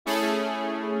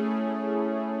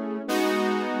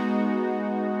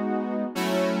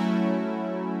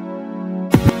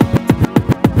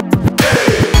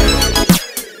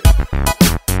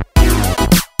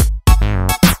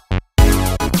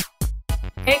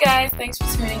guys, thanks for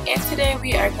tuning in today.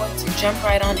 We are going to jump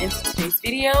right on into today's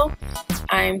video.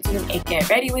 I am doing a get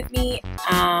ready with me,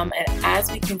 and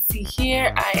as we can see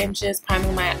here, I am just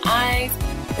priming my eyes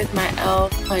with my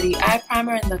E.L.F. Putty Eye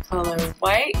Primer in the color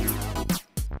white.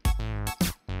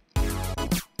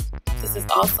 This is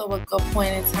also a good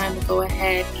point in time to go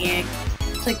ahead and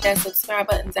click that subscribe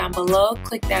button down below.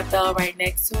 Click that bell right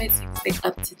next to it so you can stay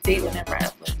up to date whenever I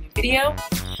upload a new video.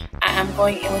 I am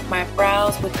going in with my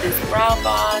brows with this brow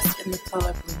boss in the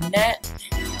color brunette,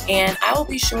 and I will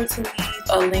be sure to leave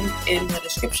a link in the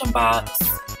description box,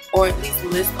 or at least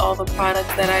list all the products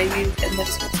that I use in the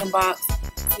description box.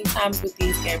 Sometimes with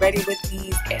these get ready with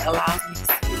me, it allows me to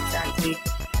see exactly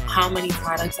how many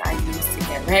products I use to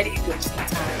get ready, which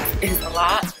sometimes is a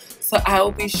lot. So I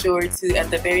will be sure to at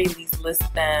the very least list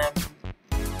them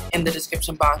in the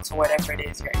description box or whatever it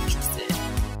is you're interested in.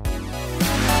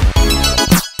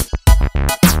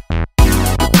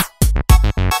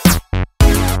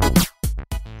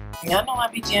 Y'all know I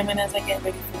be jamming as I get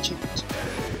ready for church.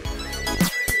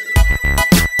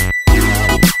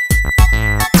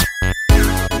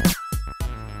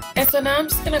 And so now I'm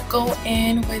just going to go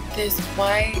in with this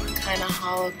white kind of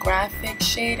holographic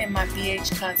shade in my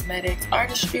BH Cosmetics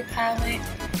Artistry palette.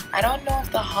 I don't know if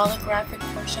the holographic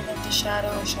portion of the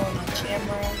shadow is showing on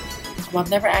camera. I've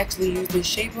never actually used this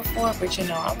shade before, but you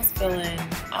know, I was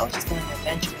just feeling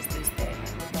adventurous this day.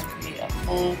 We're going to create a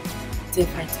whole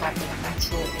different type of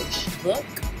neutral-ish look.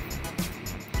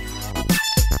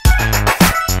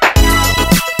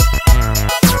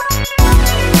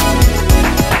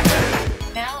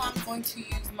 Now I'm going to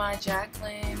use my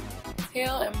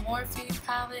JACLYNHILL and MORPHE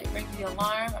palette, Ring the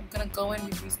Alarm. I'm going to go in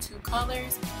with these two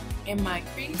colors in my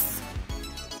crease.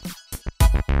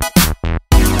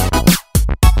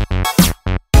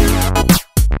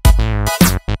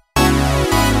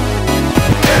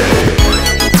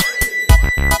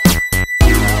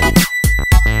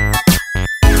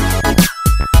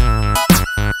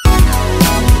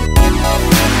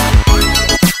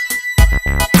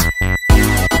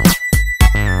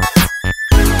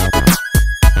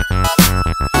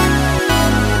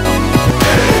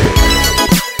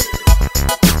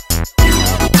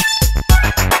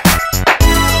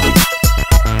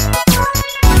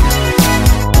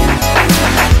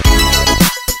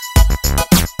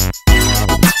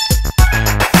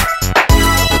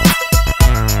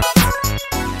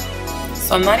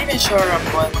 So I'm not even sure where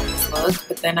I'm going with this look,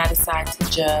 but then I decided to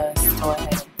just go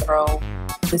ahead and throw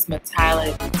this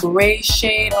metallic gray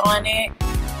shade on it,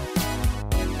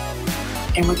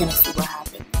 and we're gonna see what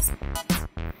happens.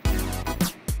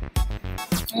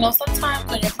 You know, sometimes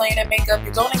when you're playing in makeup,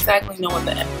 you don't exactly know what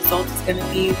the end result is gonna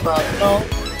be, but you know,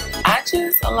 I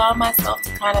just allow myself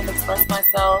to kind of express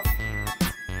myself,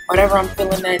 whatever I'm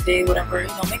feeling that day, whatever, you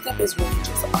know, makeup is really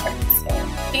just art.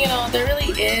 So, you know, there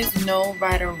really is no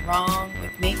right or wrong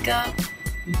with makeup,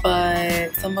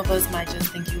 but some of us might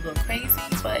just think you look crazy,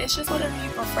 but it's just whatever you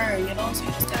prefer, you know, so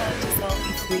you just gotta let yourself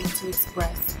be free to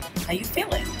express how you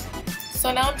feeling.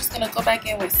 So now I'm just gonna go back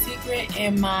in with Secret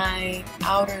in my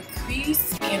outer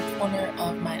crease and corner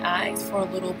of my eyes for a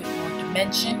little bit more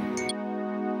dimension.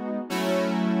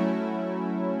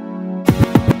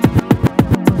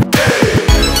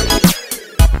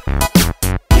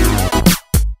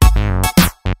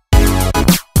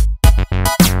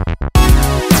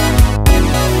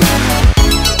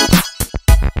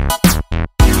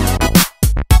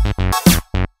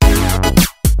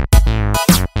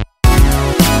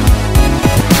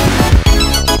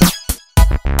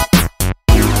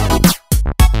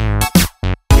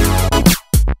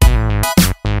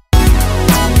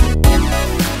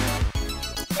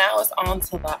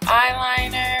 Onto the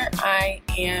eyeliner. I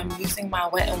am using my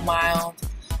Wet n Wild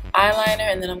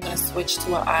eyeliner, and then I'm going to switch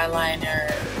to an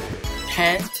eyeliner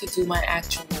pen to do my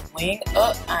actual wing.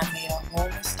 Oh, I made a whole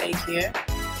mistake here.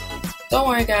 Don't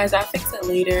worry guys, I'll fix it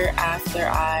later after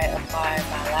I apply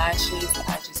my lashes.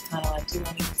 I just kind of like, you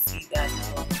don't even see that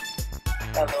little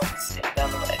mistake,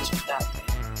 that little extra dot there.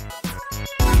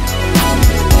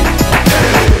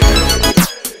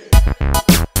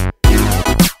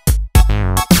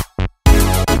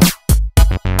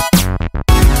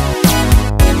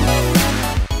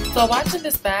 So watching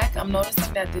this back, I'm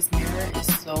noticing that this mirror is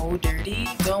so dirty.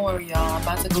 Don't worry y'all, I'm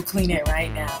about to go clean it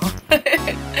right now.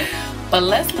 But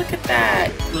let's look at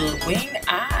that wing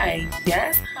eye.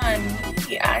 Yes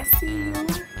honey, I see you.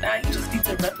 Now you just need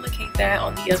to replicate that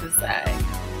on the other side.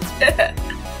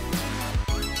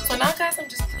 So now guys, I'm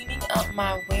just cleaning up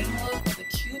my wing look with a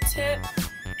Q-tip.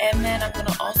 And then I'm going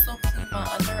to also clean my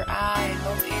under eye and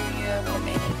nose area from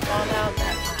any fallout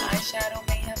that my eyeshadow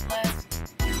may have left.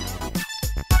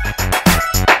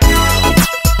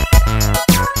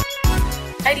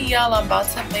 y'all, I'm about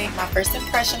to make my first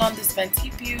impression on this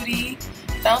Fenty Beauty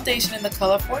foundation in the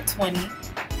color 420.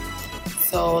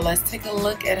 So let's take a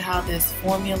look at how this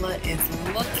formula is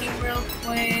looking real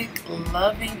quick.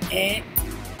 Loving it.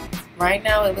 Right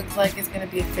now it looks like it's going to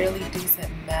be a fairly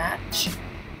decent match.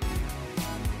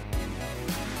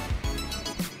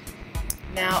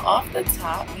 Now off the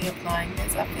top, me applying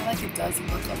this, I feel like it does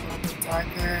look a little bit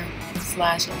darker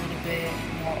slash a little bit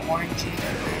more orangey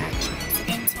than my actual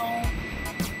skin tone.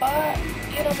 But,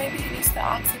 you know, maybe it needs to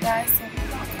oxidize, so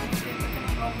we're not going to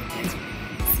roll with it,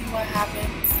 see what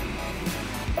happens.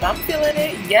 But I'm feeling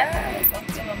it, yes, I'm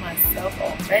feeling myself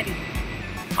already.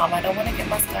 I don't want to get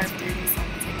my scarf dirty, so I'm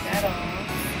going to take that off.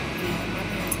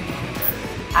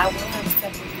 I will have a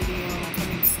separate video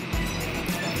coming soon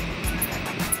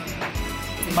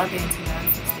with my Banty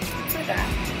Knots, so stay tuned for that.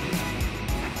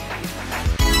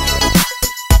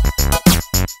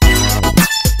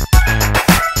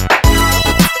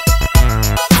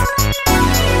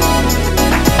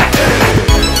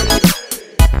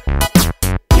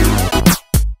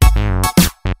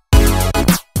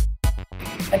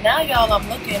 But now, y'all, I'm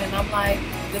looking and I'm like,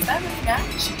 does that really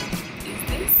match? Is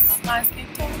this my skin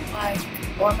tone? Like,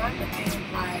 or am I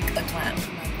looking like a clown?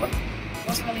 Like,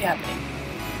 what's really happening?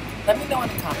 Let me know in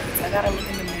the comments. I gotta look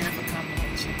in the mirror for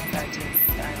confirmation because I don't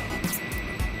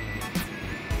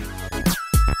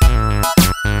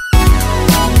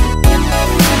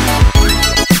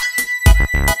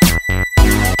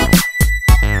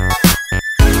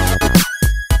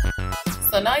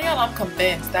So now, y'all, I'm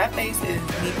convinced. That face is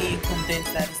me being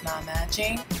convinced that it's not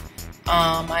matching.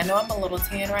 I know I'm a little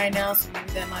tan right now, so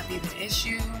maybe that might be the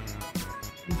issue.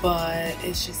 But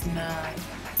it's just not,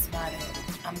 it's not it.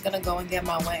 I'm going to go and get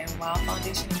my Wet n Wild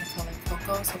foundation in the color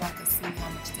Cocoa so I can see how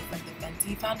much different the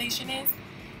Fenty foundation is.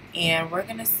 And we're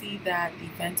going to see that the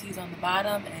Fenty's on the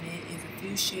bottom and it is a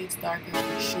few shades darker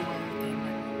for sure than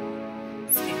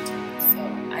my skin tone.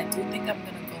 So I do think I'm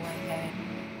going to go ahead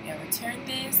and return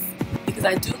this because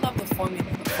I do love the formula.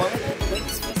 The way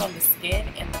this feels on the skin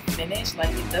and the finish,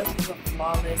 like it does leave a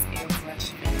flawless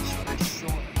airbrush finish for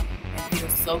sure. And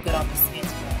feels so good on the skin.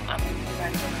 But I'm going to do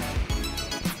that color.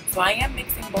 So I am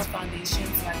mixing both foundations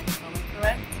so I can color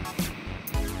correct.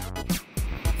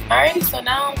 Alrighty, so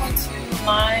now I'm going to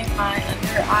line my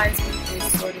under eyes with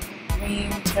this sort of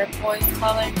green turquoise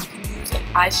color. You can use an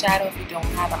eyeshadow if you don't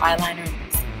have an eyeliner in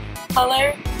this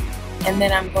color. And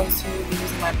then I'm going to be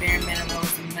using my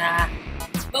BareMinerals matte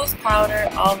loose powder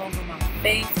all over my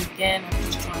face. Again, I'm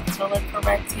just trying to color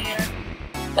correct here.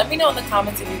 Let me know in the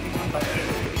comments if you think I'm like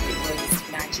it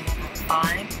was matching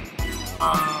fine.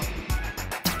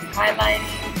 Highlighting,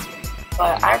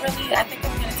 but I think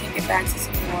I'm gonna take it back to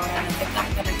Sephora and I think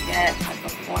I'm gonna get like a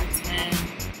 410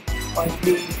 or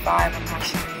 385, I'm not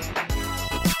sure.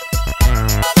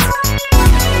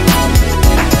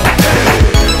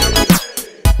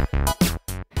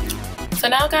 So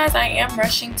now, guys, I am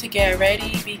rushing to get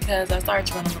ready because I started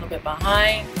to run a little bit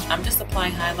behind. I'm just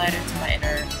applying highlighter to my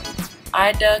inner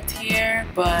eye duct here,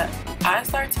 but I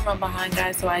started to run behind,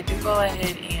 guys, so I do go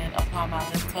ahead and apply my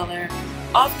lip color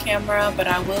off camera, but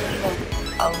I will leave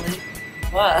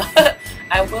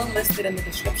I will list it in the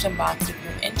description box if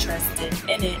you're interested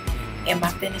in it, and my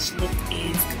finished look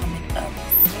is coming up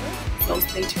soon, so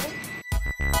stay tuned.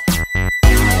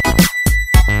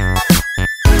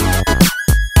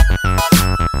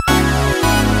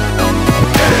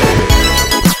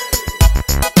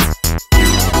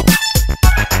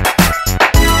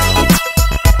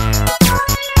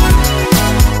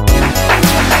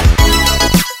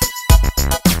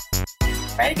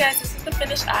 Alright, guys, this is the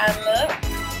finished eye look,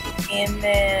 and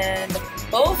then the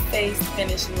full face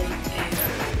finished look is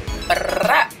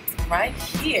right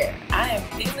here. I am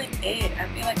feeling it. I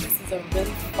feel like this is a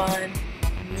really fun,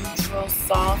 neutral,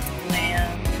 soft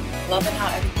glam. Loving how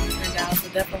everything turned out, so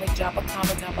definitely drop a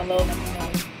comment down below. Let me know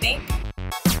what you think.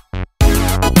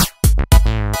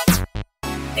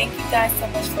 Thank you guys so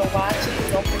much for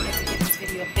watching. Don't forget to give this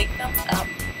video a big thumbs up.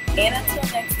 And until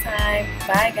next time,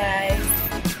 bye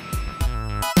guys.